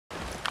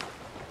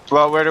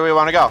Well, where do we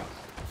want to go?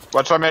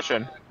 What's our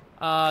mission?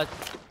 That's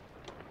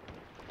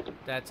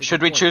a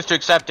Should good we point. choose to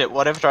accept it?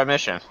 What if it's our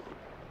mission?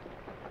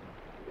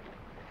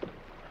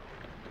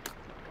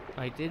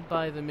 I did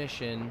buy the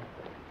mission.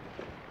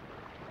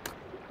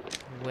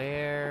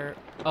 Where?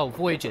 Oh,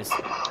 voyages.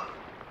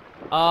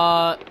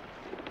 A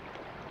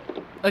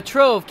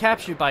trove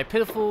captured by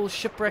pitiful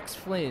shipwrecks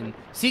Flynn.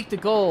 Seek the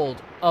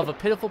gold of a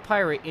pitiful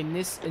pirate in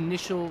this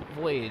initial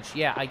voyage.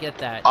 Yeah, I get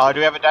that. Do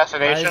we have a Why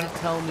destination? does it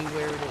tell me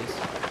where it is?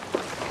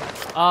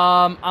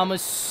 I'm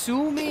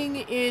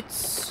assuming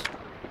it's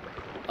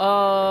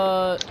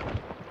the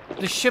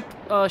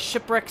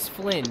shipwrecks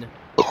Flynn.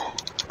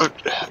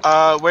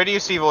 Where do you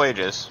see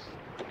voyages?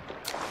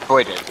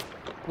 Voyages.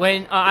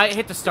 When I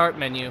hit the start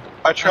menu.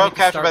 A trove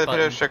captured by the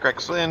button. pit of shipwreck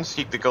Flynn.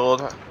 Seek the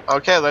gold.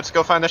 Okay, let's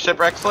go find the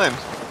shipwreck Flynn.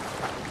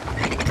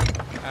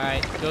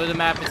 Alright, go to the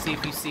map and see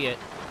if you see it.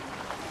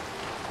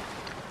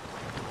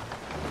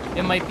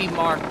 It might be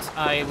marked,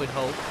 I would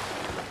hope.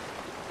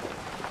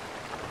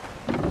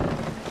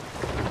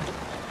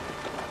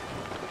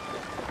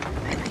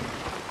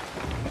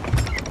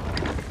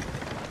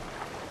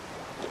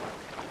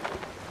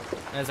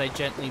 As I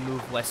gently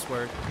move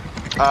westward.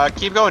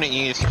 Keep going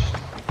east.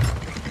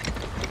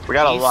 We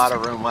got East? a lot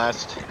of room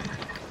west.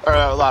 Or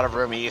a lot of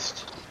room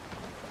east.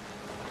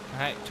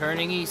 Alright,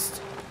 turning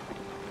east.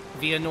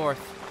 Via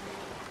north.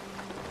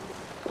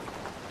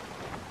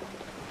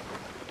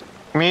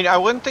 I mean, I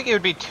wouldn't think it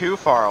would be too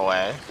far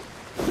away.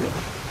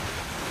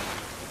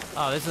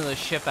 Oh, there's another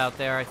ship out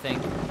there, I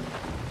think.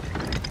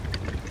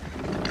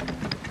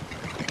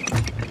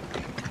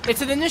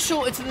 It's an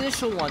initial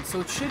one,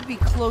 so it should be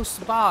close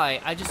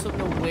by. I just don't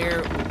know where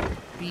it would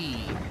be.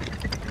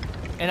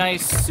 And I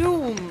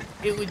assume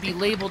it would be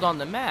labeled on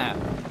the map.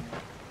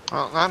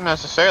 Well, not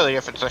necessarily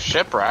if it's a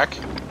shipwreck.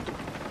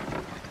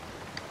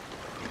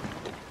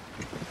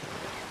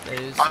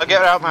 I'll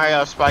get out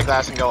my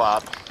spyglass and go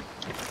up.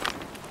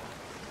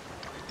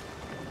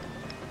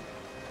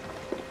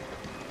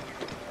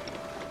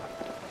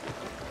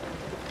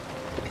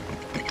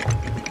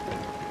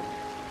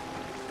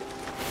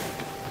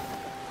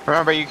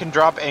 Remember, you can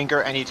drop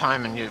anchor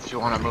anytime and if you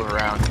want to move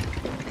around.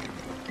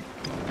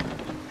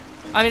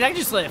 I mean, I can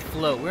just let it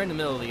float. We're in the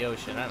middle of the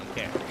ocean. I don't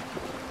care.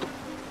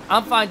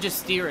 I'm fine just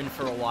steering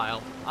for a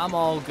while. I'm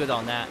all good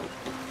on that.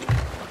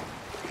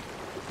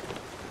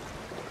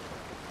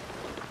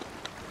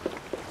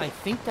 I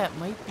think that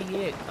might be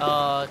it.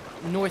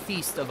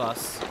 Northeast of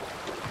us.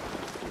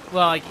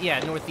 Well, like, yeah,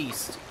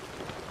 northeast.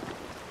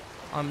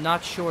 I'm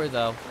not sure,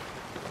 though.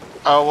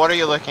 Oh, what are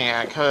you looking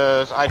at?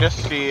 Because I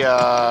just see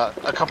a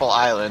couple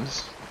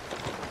islands.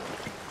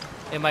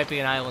 It might be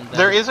an island, then.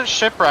 There is a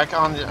shipwreck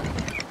on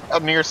the,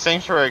 near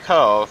Sanctuary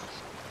Cove.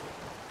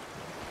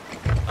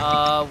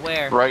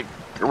 Where?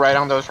 Right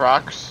on those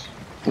rocks,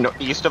 no,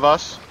 east of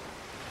us.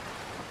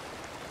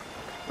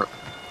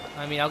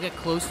 I mean, I'll get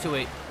close to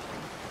it.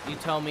 You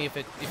tell me if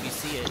you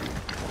see it.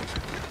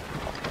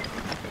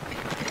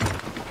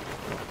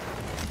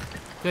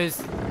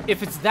 Because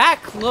if it's that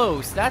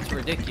close, that's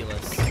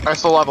ridiculous.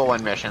 That's the level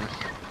 1 mission.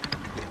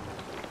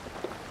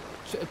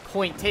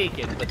 Point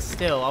taken, but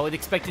still, I would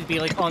expect it to be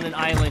like on an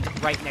island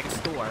right next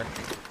door.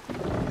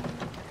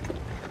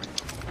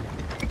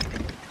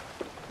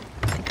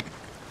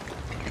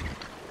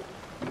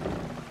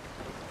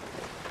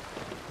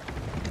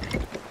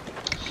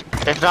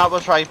 If not, we'll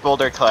try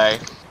Boulder Clay.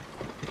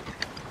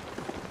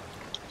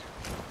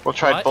 We'll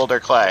try What? Boulder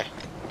Clay.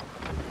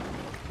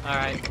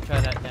 Alright,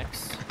 try that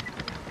next.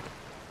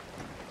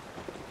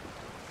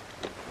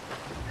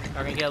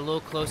 I'm gonna get a little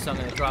close, so I'm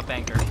gonna drop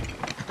anchor.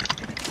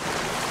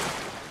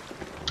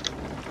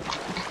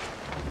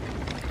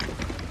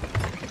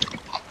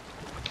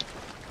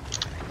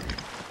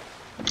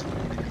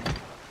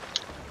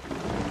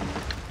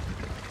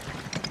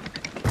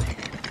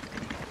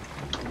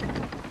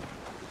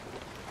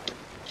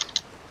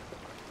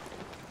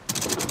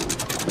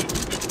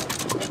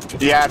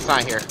 Yeah, it's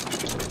not here.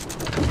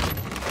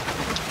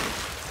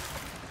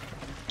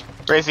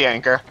 Raise the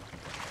anchor.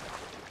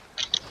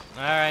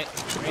 Alright,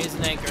 raise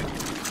an anchor.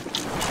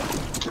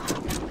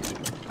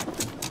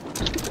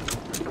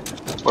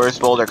 Where's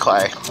Boulder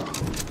Clay?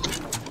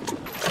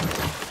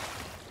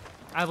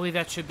 I believe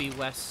that should be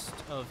west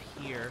of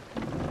here.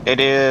 It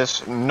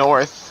is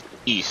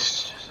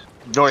northeast.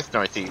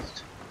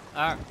 Northeast.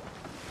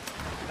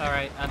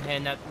 Alright, I'm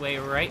heading that way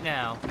right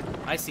now.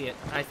 I see it.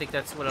 I think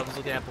that's what I was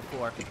looking at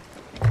before.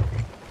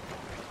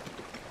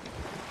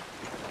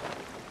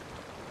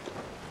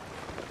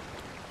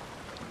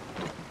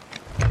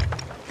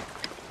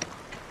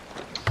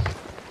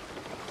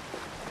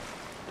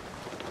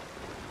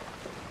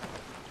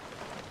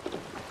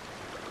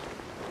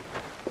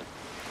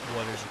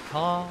 Waters are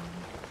calm.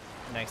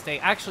 Next day.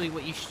 Actually,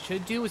 what you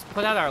should do is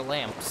put out our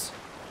lamps.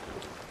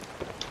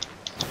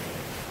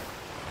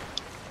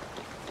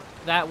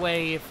 That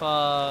way, if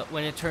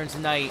when it turns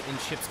night and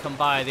ships come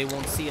by, they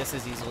won't see us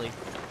as easily.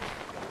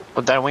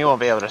 But then we won't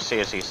be able to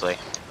see us easily.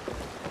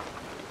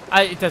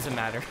 It doesn't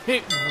matter.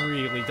 It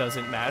really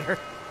doesn't matter.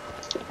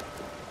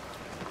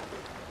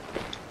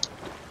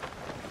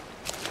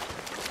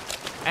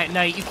 At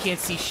night, you can't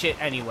see shit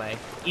anyway,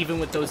 even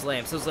with those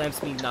lamps. Those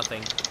lamps mean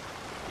nothing.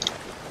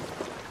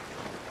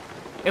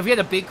 If we had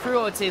a big crew,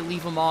 I'd say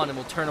leave them on and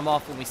we'll turn them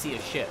off when we see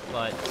a ship,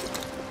 but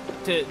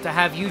to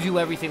have you do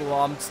everything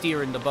while I'm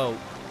steering the boat.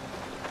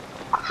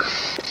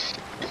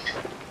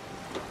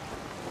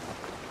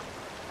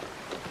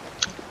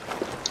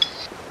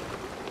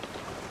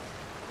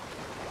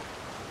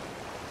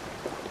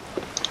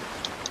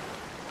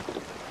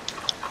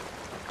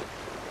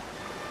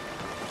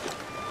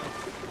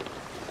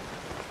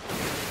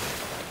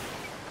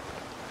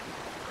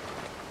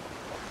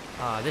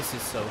 This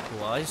is so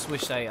cool. I just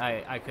wish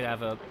I could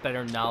have a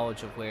better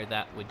knowledge of where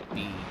that would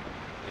be,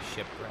 the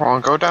shipwreck. Well, I'll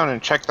go down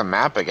and check the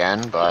map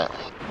again, but...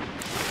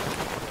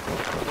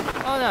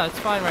 Oh no, it's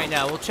fine right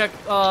now. We'll check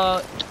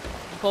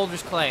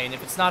Boulder's Clay, and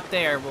if it's not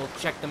there, we'll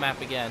check the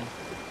map again.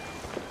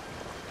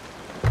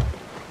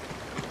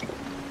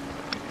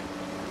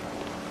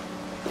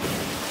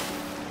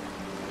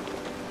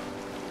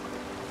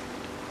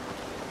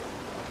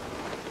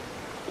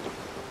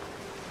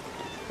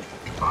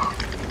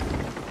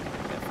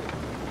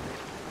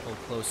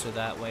 Closer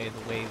that way,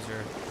 the waves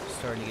are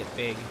starting to get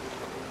big.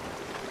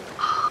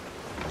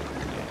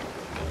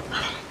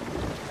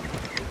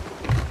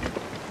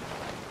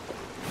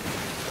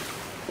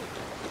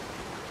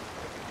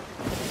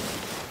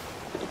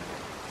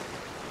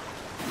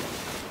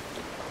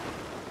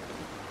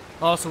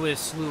 Also with a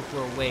sloop,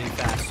 we're way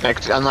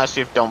faster. Unless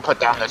you don't put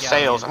down the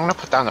sails. I'm gonna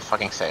put down the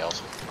fucking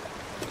sails.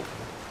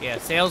 Yeah,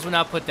 sails were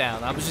not put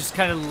down. I was just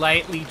kind of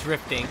lightly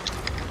drifting.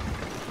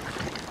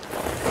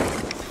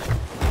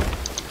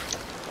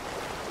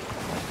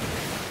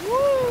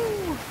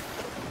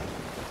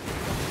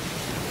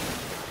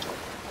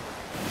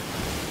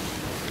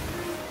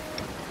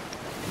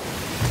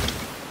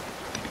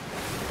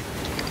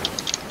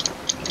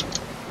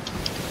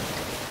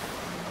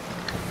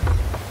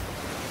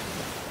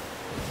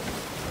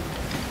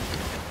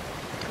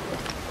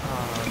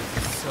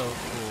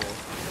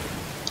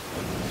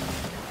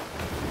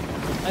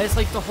 It's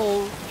like the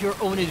whole your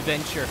own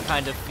adventure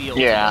kind of feel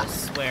to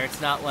this, where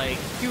it's not like,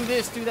 do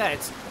this, do that.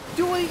 It's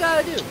do what you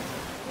gotta do.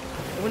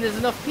 And when there's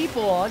enough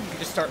people on, you can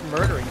just start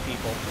murdering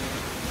people.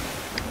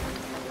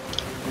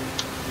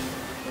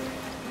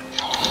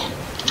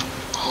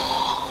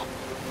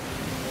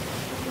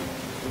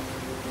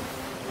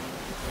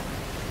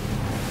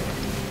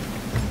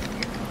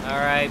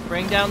 Alright,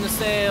 bring down the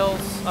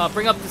sails.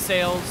 Bring up the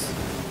sails.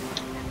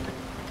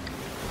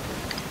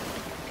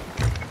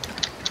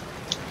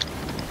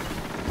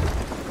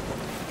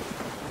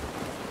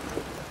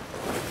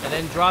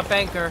 And then drop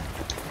anchor.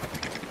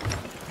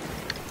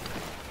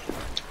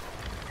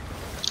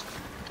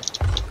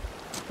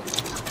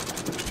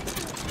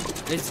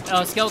 There's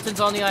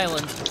skeletons on the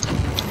island.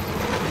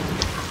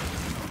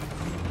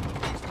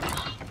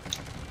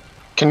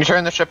 Can you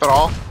turn the ship at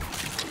all?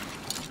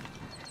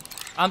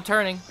 I'm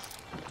turning.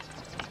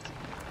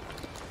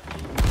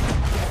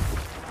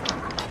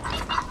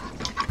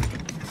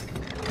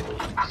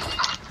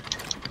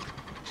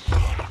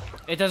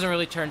 It doesn't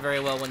really turn very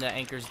well when the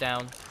anchor's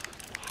down.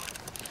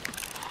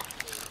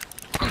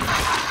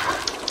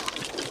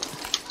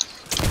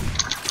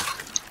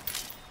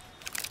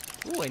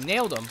 Ooh, I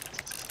nailed him.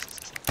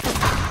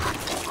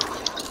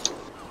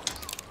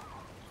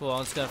 Cool,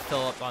 I'm just gonna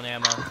fill up on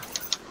ammo.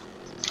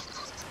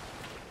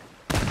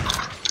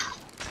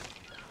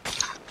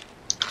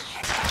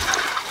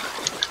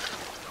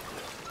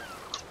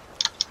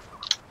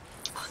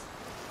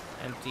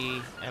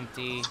 Empty,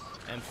 empty,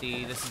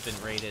 empty. This has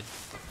been raided.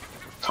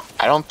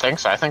 I don't think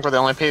so. I think we're the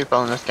only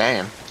people in this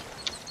game.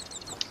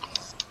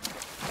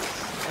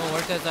 Oh,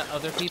 weren't there the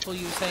other people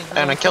you were saying?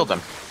 And I killed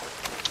them.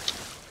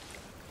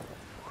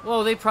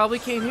 Well, they probably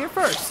came here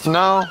first.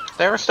 No,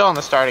 they were still on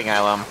the starting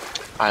island.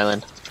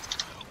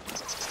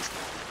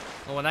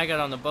 Well, when I got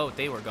on the boat,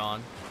 they were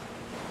gone.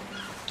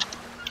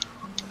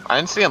 I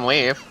didn't see them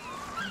leave.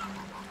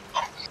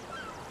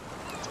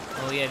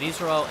 Oh yeah, these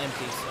were all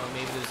empty, so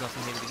maybe there's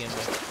nothing here to begin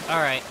with.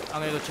 Alright,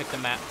 I'm gonna go check the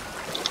map.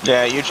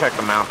 Yeah, you check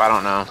the map, I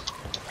don't know.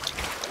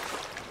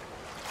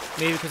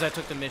 Maybe because I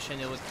took the mission,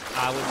 I would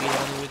be the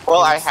one who would...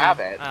 Well, I have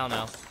it. I don't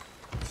know.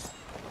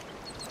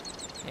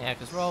 Yeah,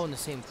 because we're all in the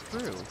same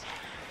crew.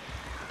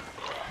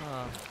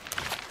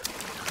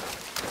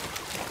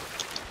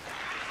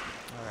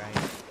 Alright.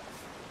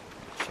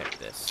 Check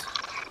this.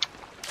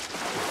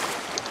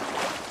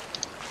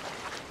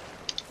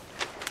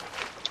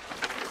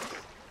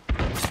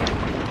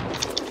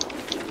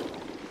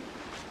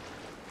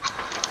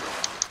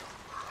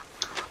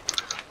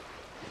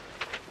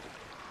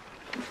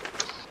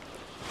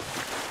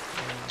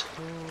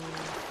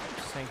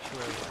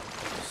 Sanctuary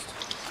outpost.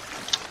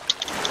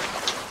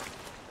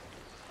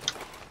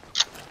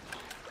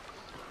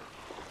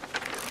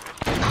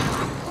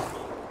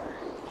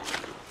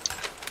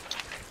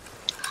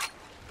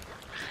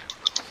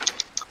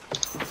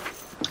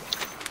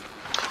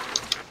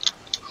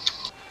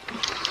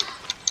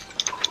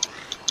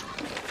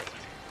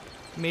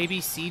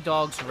 Maybe Sea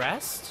Dog's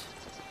Rest?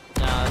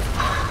 No, that's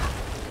not.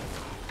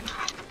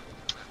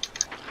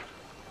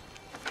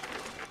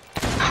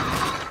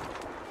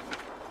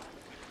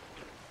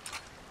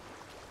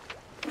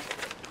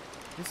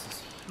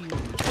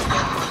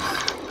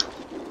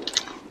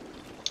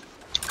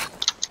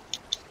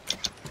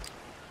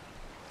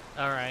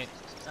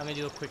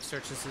 me do a quick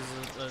search. This is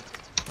a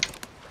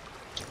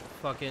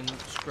fucking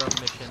scrub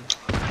mission.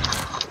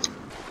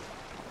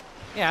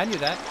 Yeah, I knew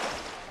that.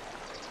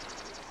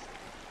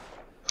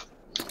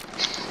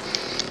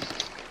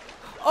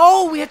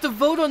 Oh, we have to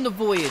vote on the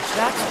voyage.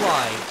 That's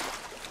why.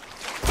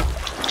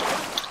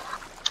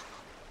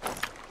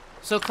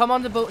 So come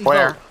on the boat and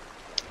Where?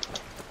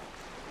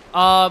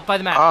 vote. By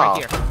the map, right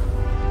here.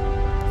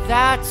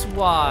 That's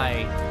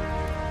why.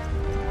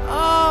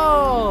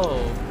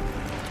 Oh.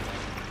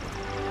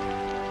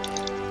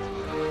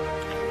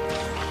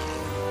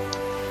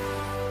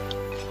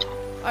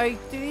 I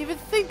didn't even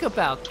think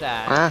about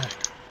that.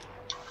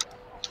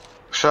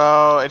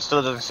 So, it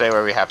still doesn't say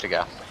where we have to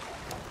go.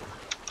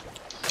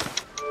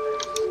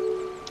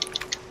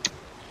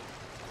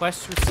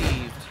 Quest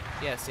received.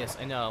 Yes, yes,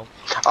 I know.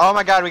 Oh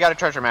my god, we got a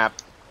treasure map.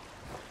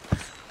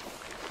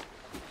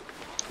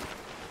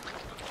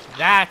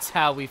 That's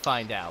how we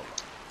find out.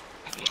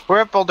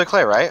 We're at Boulder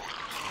Clay, right?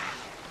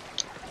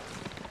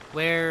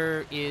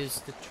 Where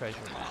is the treasure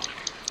map?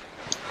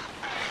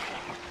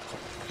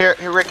 Here,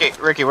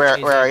 Ricky, where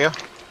are you?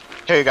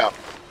 Here you go.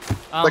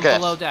 Look at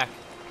Below this. deck.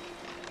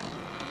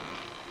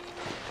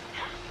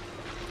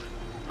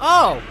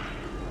 Oh!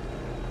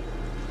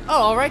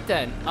 Oh, alright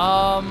then.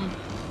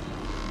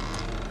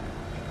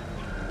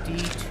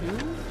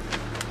 D2?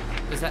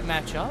 Does that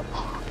match up?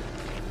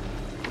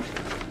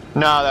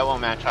 No, that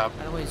won't match up.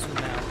 How do I zoom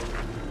out?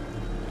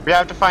 We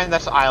have to find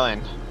this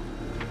island.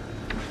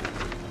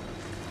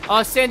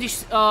 Salty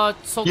Sands?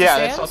 Yeah,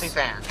 that's Salty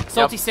Sands.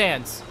 Salty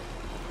Sands.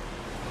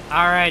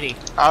 Alrighty.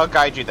 I'll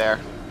guide you there.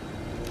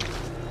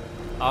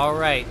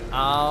 Alright,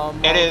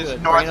 It is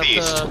good.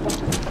 northeast.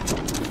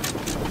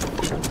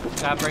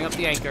 Gotta bring up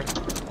the anchor.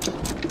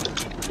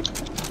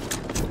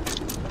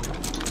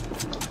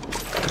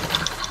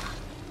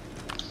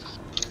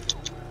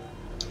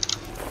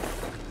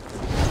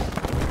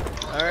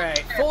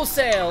 Alright, full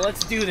sail,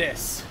 let's do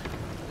this.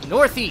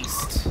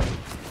 Northeast.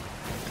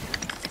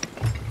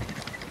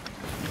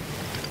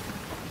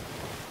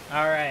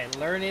 Alright,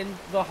 learning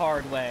the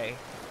hard way.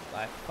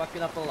 By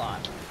fucking up a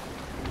lot.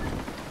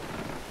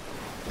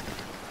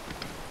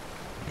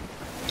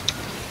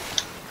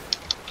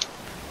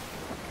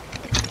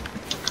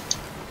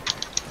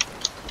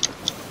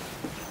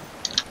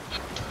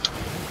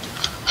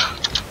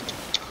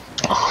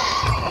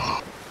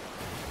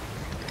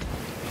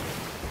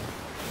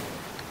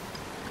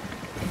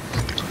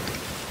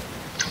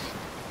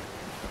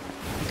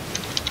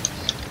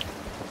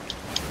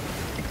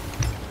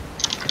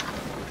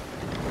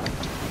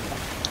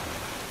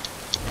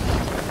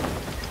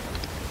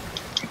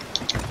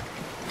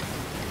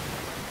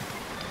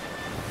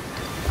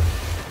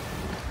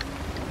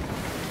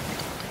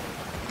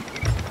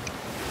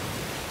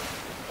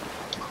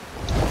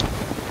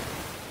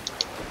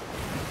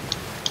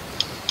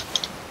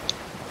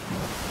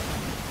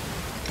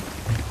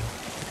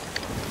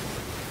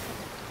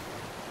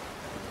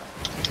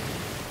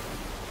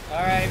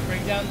 Alright,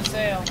 bring down the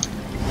sail.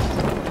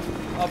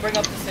 I'll bring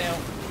up the sail.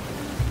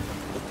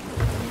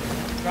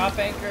 Drop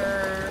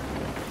anchor.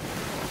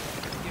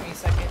 Give me a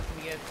second. Can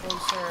we get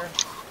closer?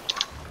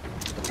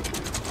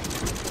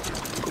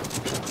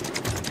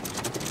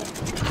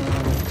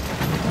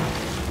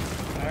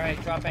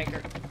 Alright, drop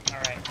anchor.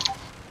 Alright.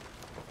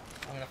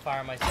 I'm gonna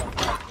fire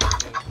myself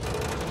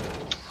up.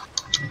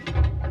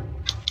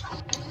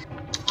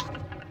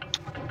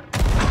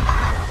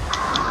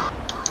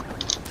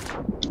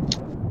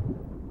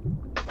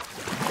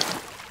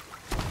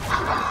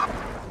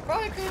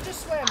 Probably could have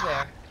just swam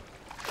there.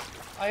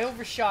 I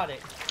overshot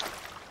it.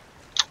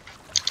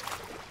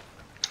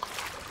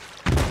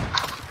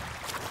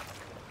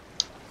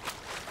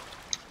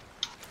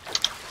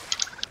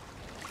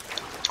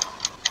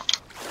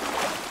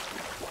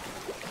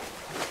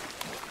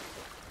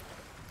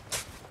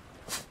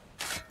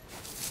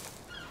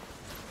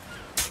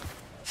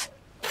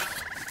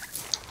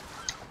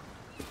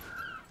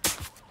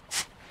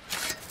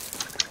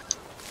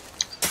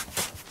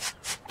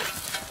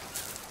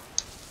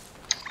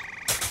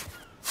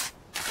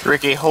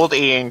 Ricky, hold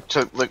E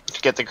to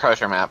get the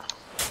treasure map.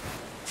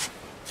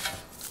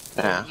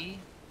 Yeah. E?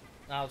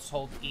 I'll just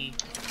hold E.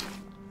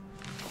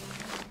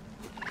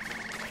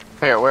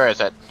 Here, where is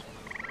it?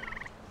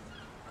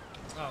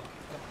 Oh,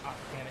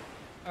 damn it.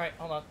 Alright,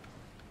 hold on.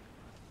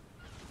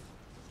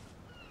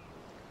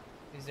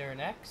 Is there an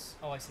X?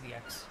 Oh, I see the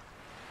X.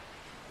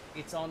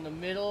 It's on the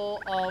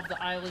middle of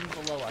the island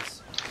below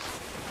us.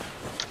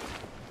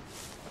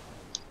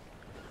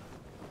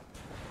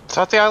 Is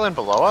that the island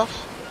below us?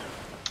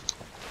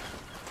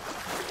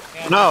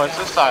 Yeah, No, it's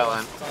this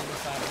island. It's on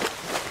this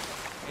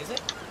island. Is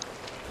it?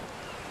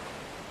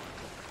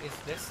 Is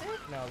this it?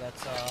 No,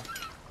 that's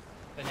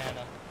banana.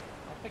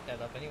 I'll pick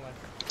that up anyway.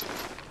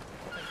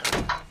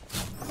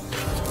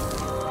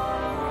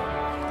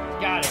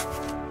 Got it.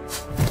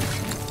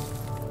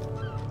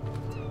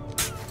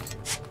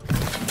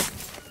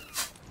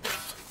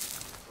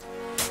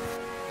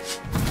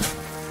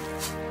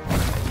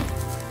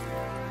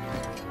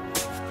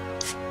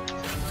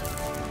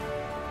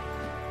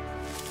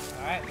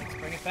 Alright, let's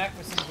bring it back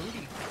with some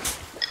booty.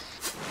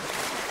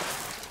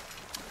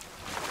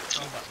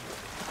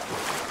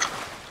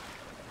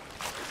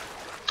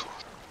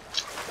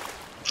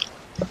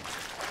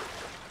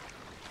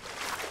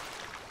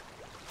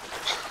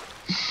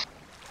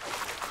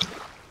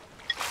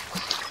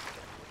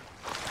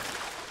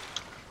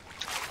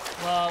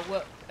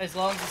 Well, as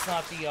long as it's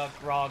not the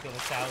grog of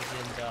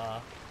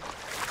 1,000.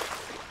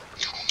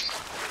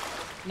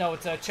 No,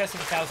 it's a chest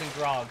of 1,000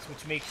 grogs,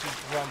 which makes you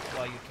drunk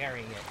while you're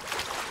carrying it.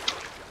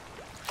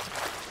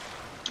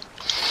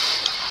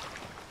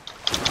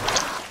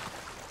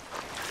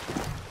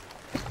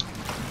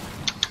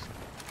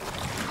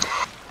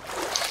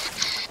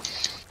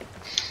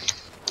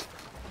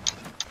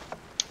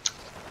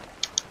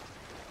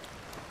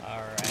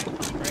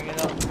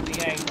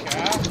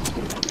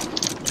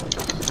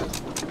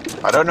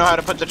 I don't know how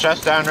to put the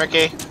chest down,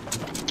 Ricky.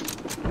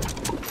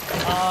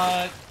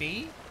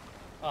 B?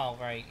 Oh,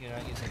 right, you're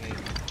not using A.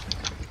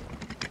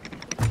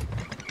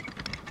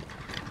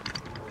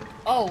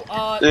 Oh,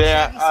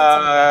 yeah,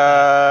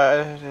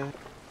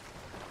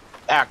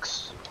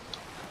 X.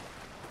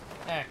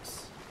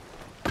 X.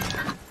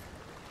 I'm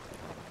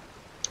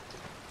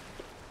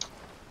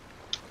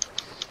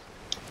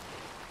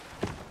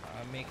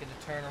making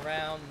a turn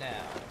around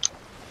now.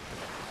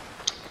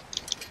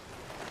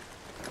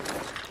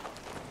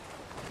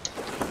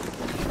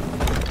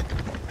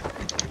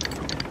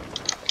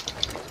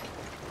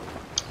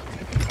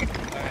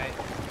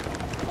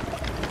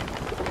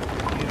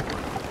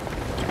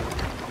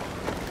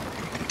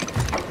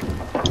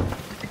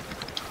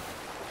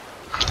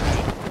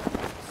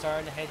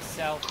 Starting to head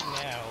south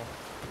now.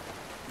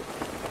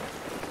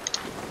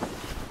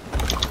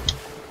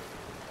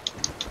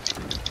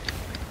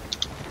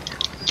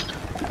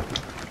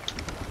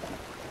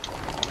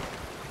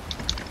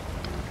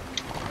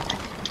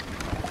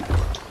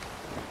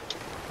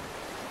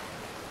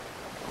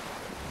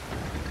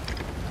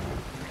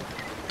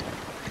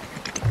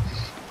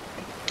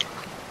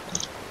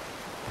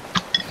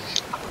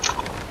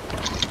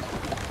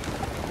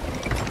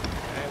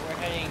 Alright, we're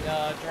heading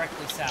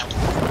directly south.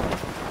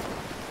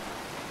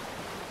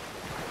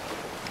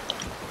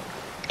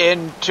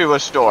 Into a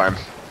storm.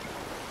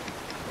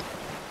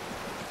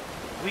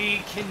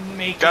 We can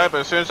make God, it. but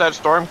as soon as that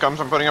storm comes,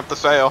 I'm putting up the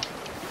sail.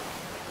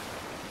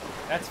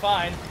 That's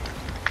fine.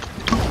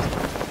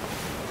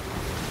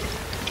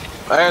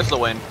 There's the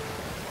wind.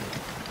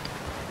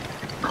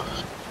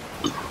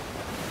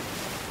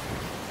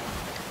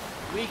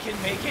 We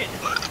can make it.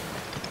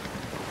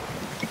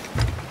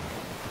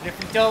 And if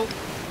we don't,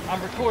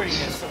 I'm recording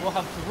this, so we'll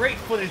have great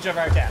footage of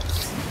our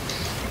deaths.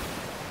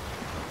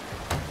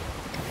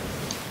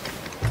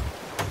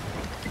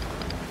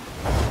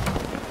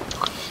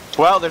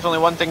 Well, there's only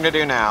one thing to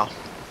do now.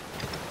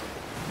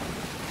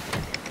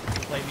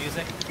 Play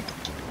music.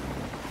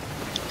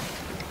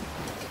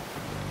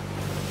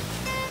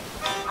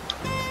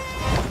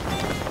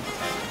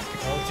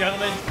 Oh,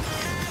 gentlemen,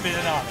 it's been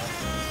an honor.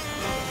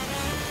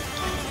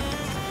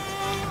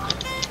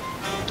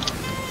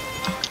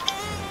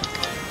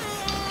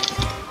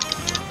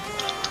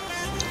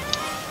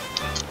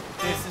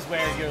 This is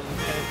where your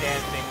Lieutenant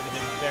Dan thing would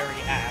have been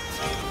very apt.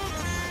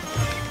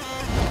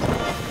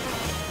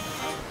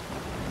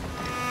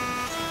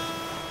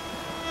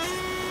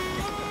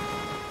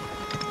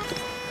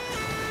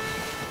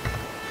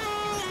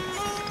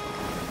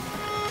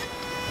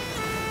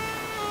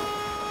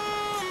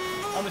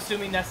 I'm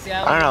assuming that's the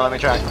island. I don't know, let me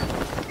try.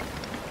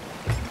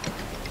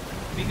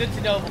 It'd be good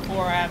to know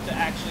before I have to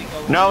actually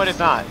go. No, it is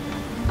not.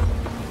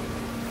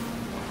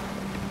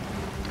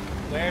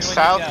 Where do I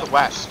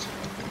Southwest.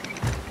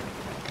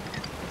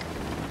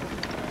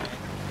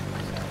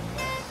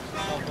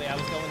 Oh wait, I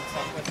was going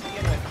southwest to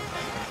begin with.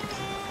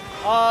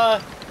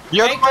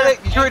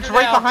 It's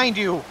right behind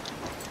you.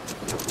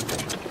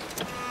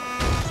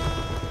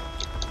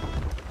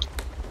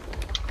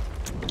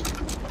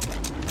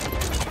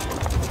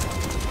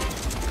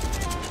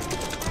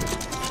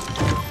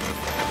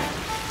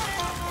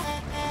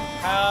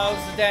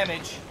 How's the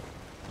damage?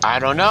 I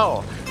don't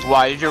know.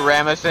 Why did you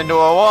ram us into a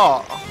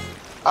wall?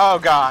 Oh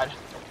God.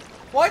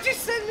 Why'd you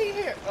send me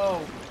here?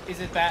 Oh, is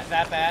it that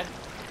bad?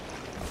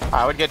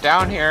 I would get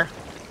down here.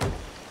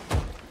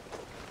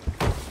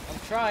 I'm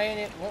trying,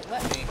 it won't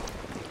let me.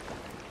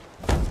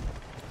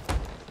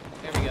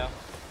 There we go.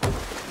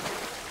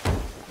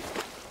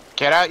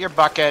 Get out your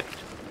bucket.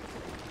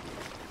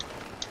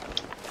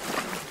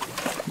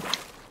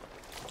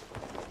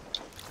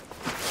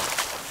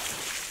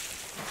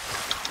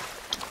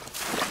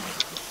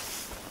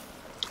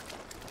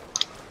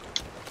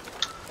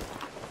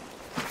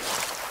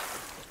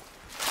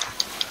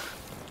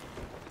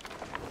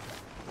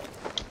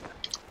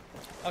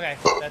 Okay,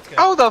 that's good.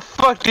 How the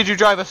fuck did you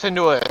drive us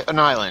into an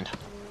island?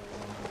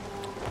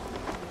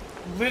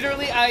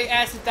 Literally, I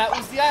asked if that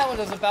was the island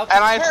I was about to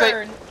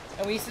turn,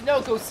 and when you said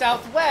no, go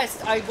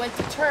southwest, I went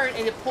to turn,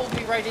 and it pulled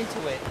me right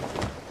into it.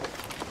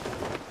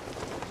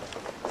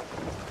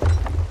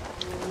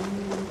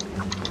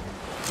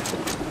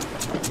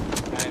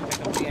 Alright,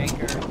 pick up the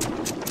anchor.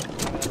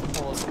 I'm gonna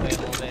pull us away a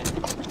little bit.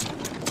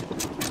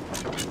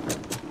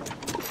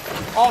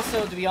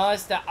 Also, to be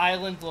honest, that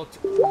island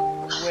looked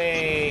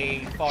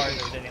way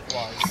farther than it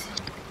was.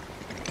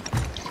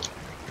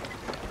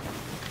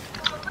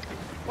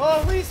 Well,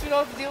 at least we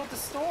don't have to deal with the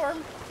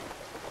storm.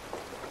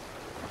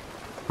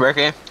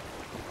 Ricky?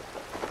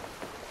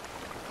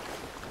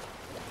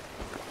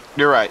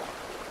 You're right.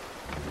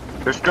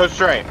 Just go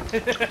straight.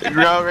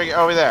 No, Ricky,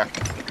 over there.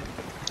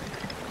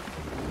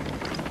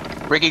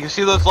 Ricky, you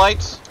see those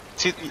lights?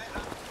 See?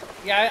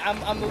 Yeah,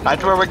 I'm moving.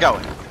 That's where we're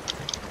going.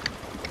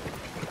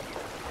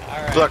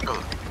 All right. Look.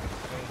 Going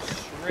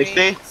You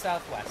straight see?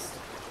 southwest.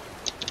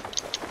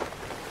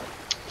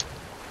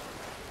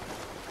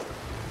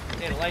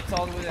 Yeah, the light's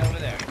all the way over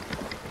there.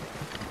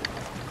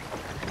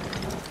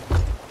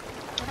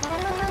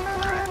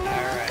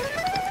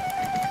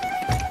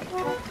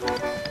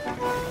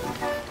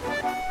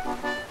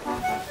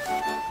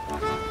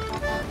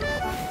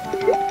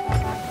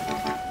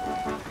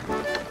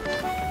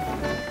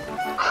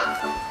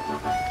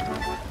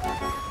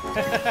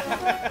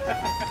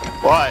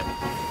 What?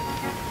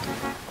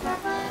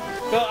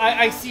 So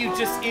I see you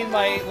just in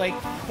my, like,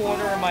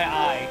 corner of my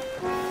eye.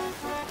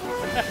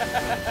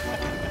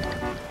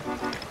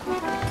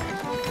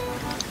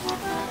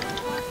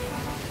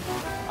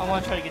 I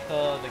want to try to get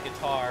the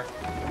guitar.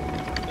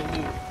 The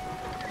loop.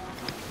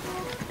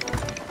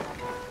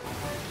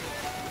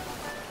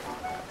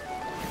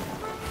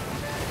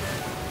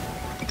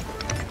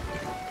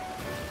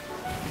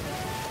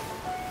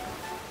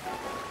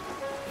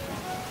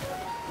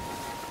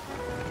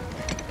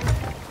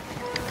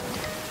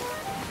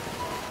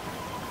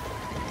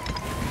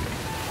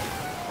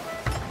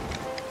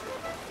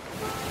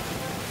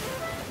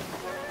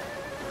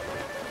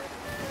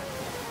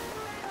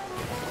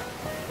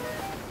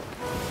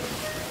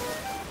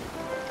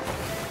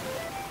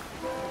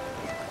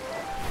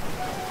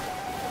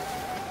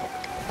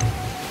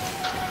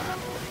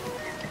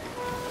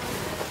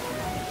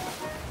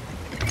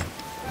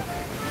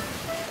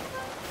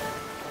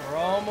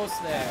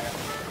 Almost there.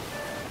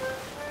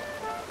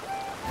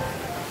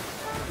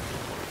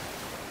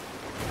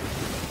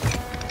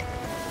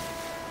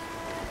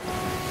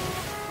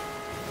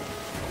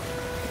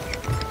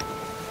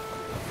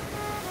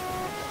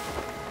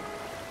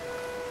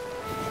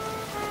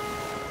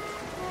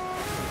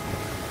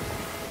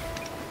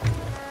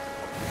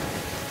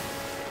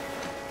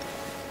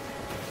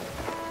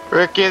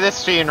 Ricky, this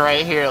scene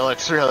right here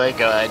looks really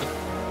good.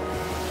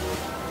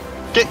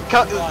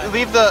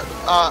 Leave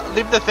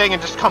the thing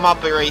and just come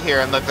up right here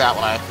and look that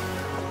way.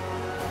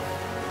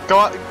 Go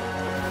up.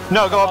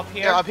 No, go up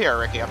here. Up here,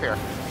 Ricky. Up here.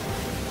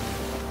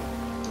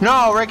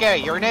 No, Ricky,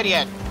 you're an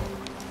idiot.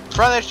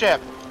 Front of the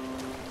ship.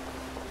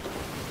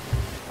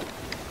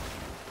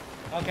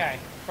 Okay,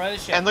 front of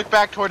the ship. And look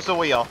back towards the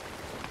wheel.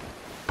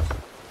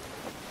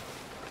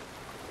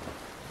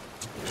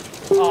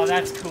 Oh,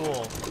 that's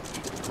cool.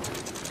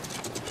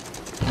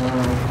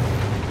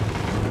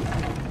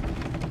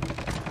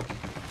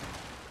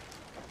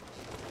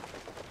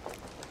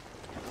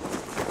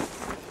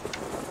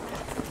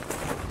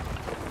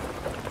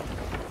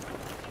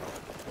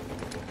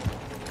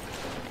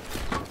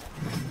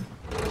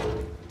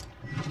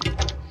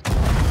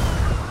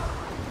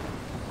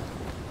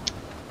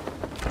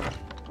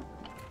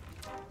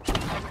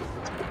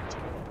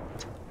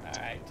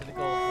 Alright, to the gold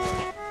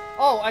board.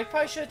 Oh, I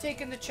probably should have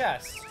taken the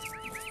chest.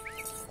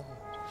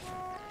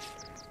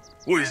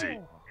 Who is he?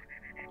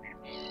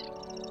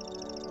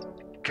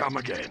 Come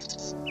again.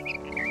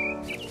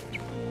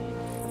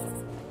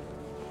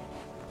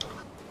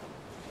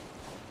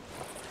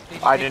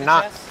 I did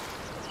not. I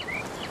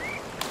didn't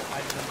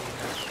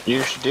either.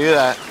 You should do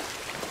that.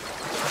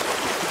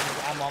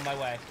 I'm on my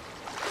way.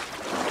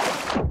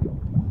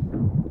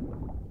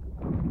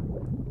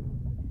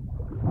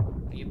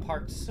 You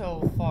parked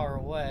so far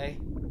away.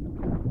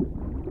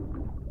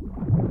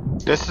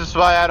 This is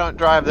why I don't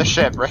drive the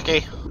ship,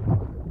 Ricky.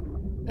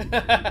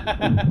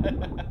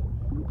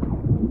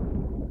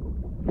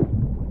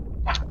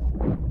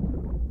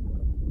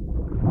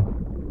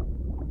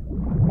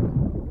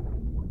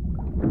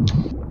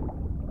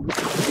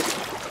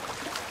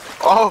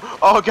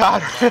 Oh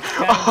God!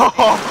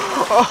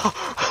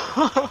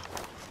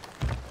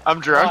 I'm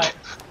drunk. What?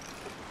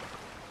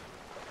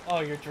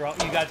 Oh, you're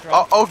drunk. You got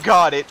drunk. Oh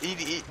God!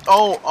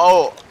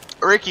 Oh,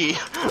 Ricky,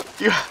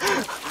 you.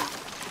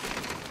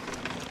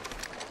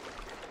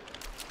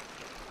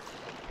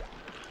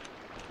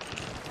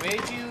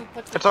 Where'd you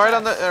put the? It's right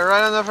on the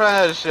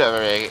front of the ship,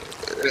 Ricky.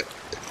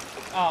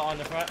 Oh, on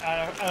the front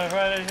of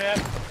the ship.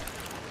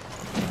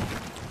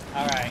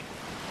 All right.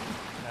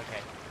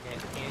 Okay.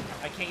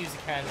 I can't use the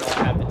candle.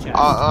 I have the chest.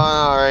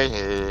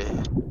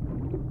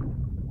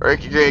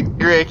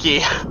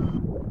 Ricky.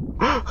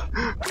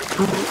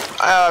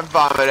 I'm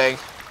vomiting.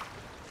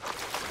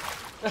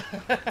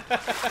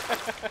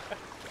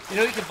 You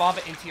know you can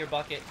vomit into your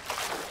bucket.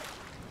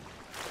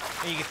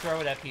 And you can throw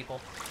it at people.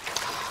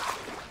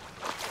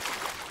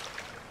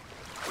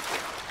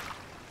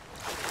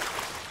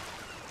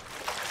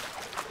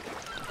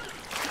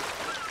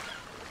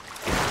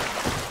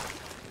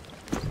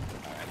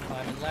 Alright,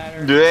 climbing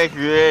ladder.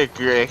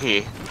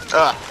 Ricky.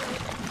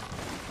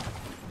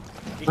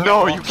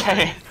 No, you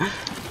can't.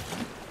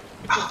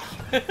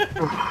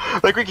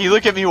 Like, Ricky,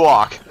 look at me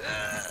walk.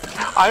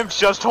 I'm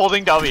just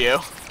holding W.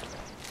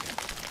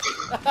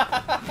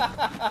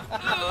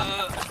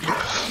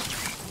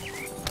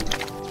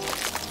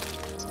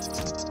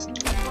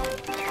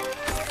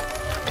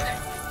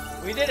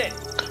 did it.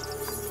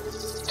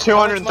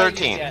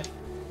 213.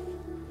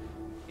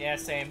 Yeah,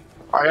 same.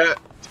 I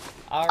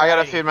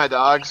gotta feed my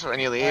dogs when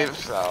you leave,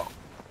 so.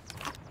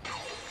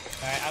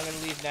 Alright, I'm gonna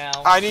leave now.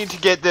 I need to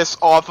get this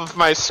off of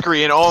my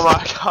screen. Oh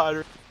my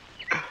god.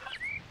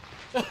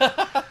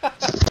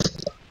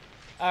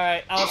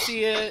 Alright, I'll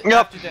see you Yep.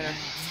 after dinner.